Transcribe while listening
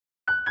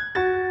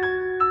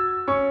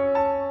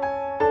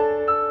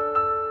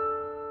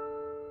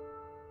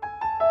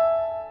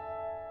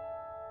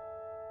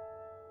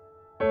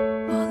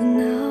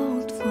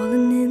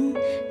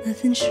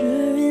Nothing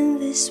sure in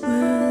this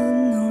world,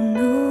 no,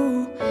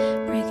 no.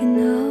 Breaking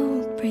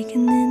out,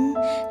 breaking in,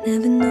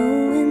 never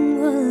knowing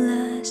what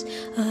lies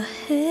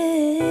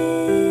ahead.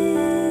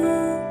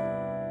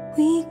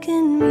 We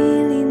can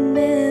really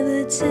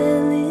never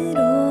tell it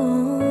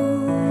all.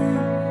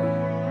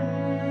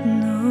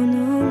 No,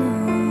 no,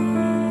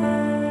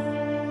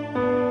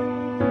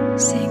 no.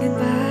 Say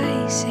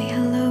goodbye, say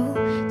hello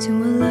to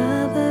a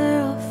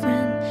lover or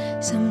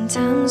friend.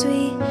 Sometimes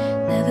we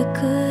never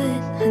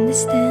could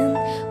understand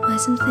why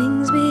some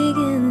things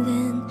begin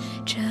then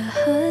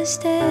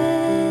just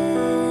end.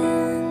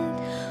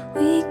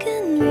 We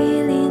can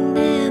really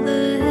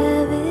never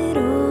have it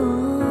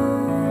all.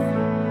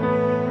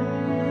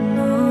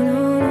 No,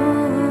 no, no.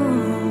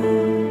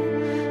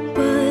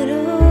 But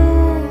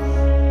oh,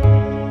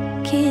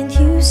 can't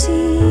you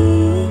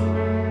see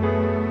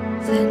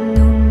that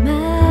no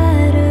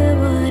matter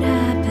what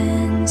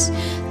happens,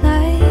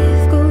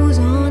 life goes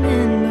on,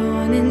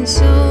 and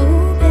so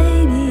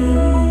baby,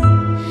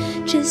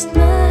 just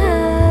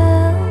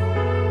smile,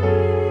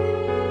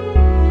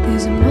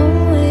 'cause I'm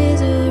always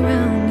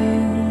around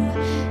you,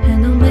 and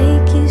I'll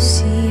make you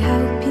see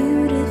how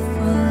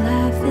beautiful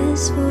life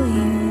is for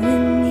you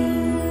and me.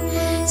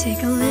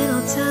 Take a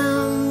little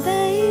time,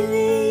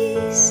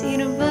 baby, see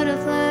the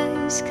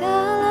butterflies'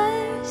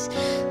 colors,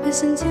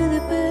 listen to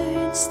the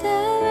birds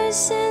that were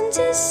sent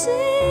to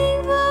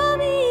sing for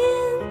me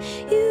and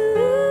you.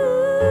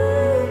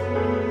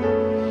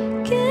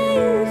 Can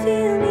you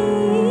feel me?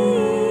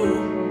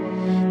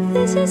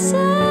 This is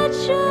such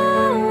a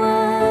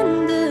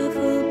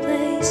wonderful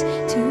place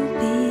to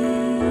be.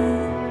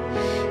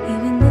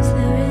 Even if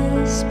there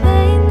is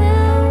pain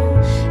now,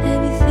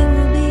 everything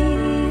will be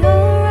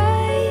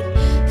alright.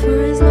 For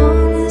as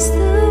long as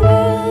the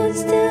world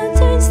still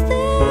turns,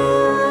 there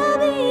will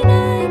be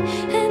night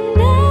and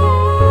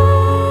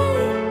day.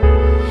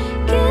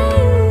 Can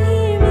you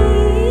hear me?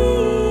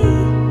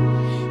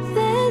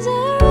 There's a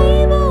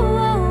rainbow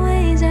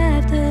always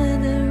after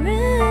the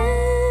rain.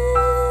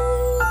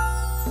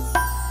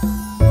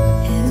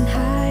 Heading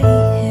high,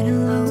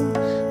 heading low,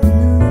 when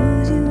you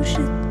lose you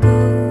should go,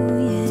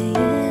 yeah,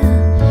 yeah.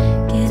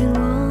 Getting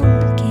warm,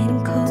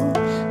 getting cold,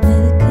 but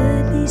it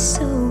could be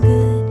so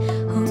good,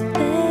 oh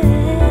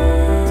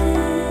bad.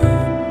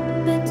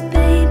 But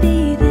baby,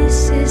 this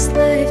is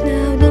life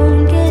now,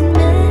 don't get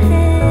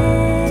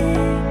mad.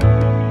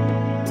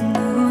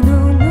 No, no,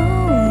 no,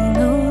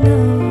 no, no.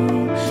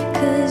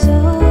 'Cause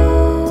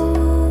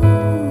oh,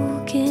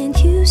 can't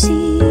you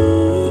see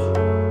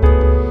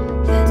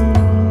that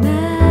no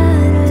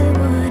matter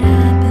what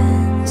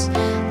happens,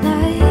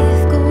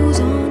 life goes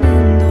on,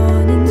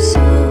 and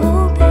so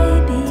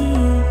baby,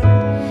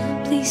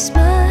 please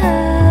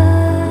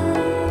smile,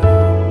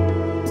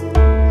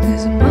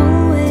 'cause I'm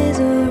always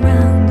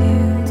around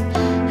you,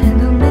 and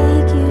I'll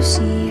make you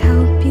see how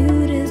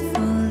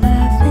beautiful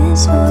life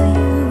is for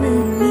you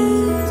and me.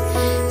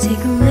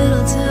 Take a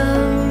little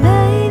time,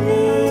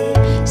 baby,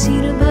 see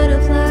the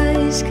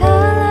butterflies'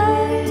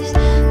 colors,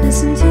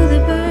 listen to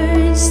the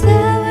birds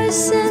that were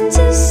sent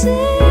to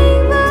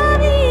sing for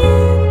me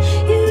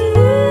and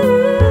you.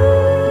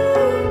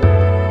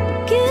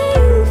 Can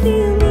you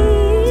feel me?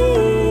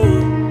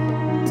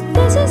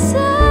 This is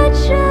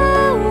such a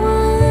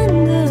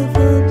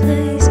wonderful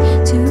place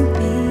to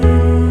be.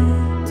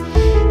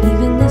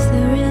 Even if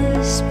there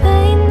is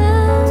pain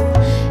now,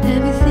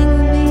 everything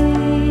will be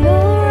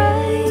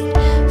alright.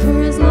 For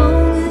as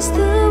long as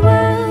the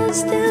world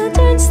still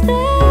turns,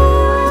 there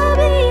will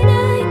be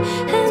night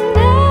and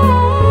day.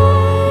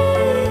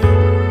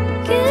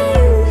 Can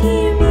you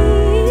hear me?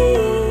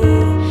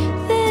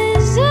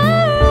 There's a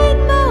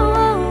rainbow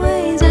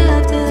always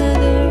after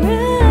the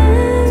rain.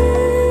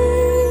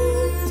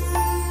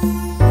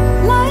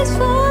 Life's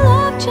full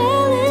of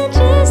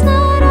challenges,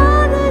 not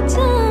all the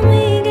time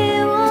we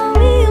get what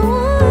we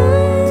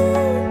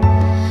want.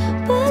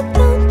 But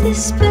don't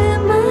despair,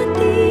 my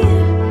dear.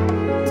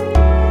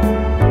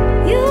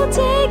 You'll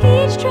take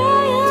each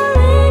trial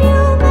and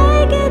you'll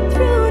make it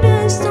through the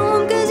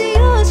storm, 'cause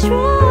you're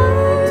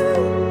strong.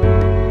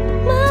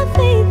 My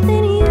faith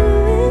in you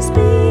is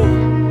clear.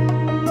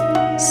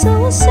 So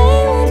I'll say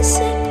one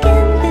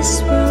second, this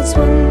world's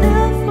one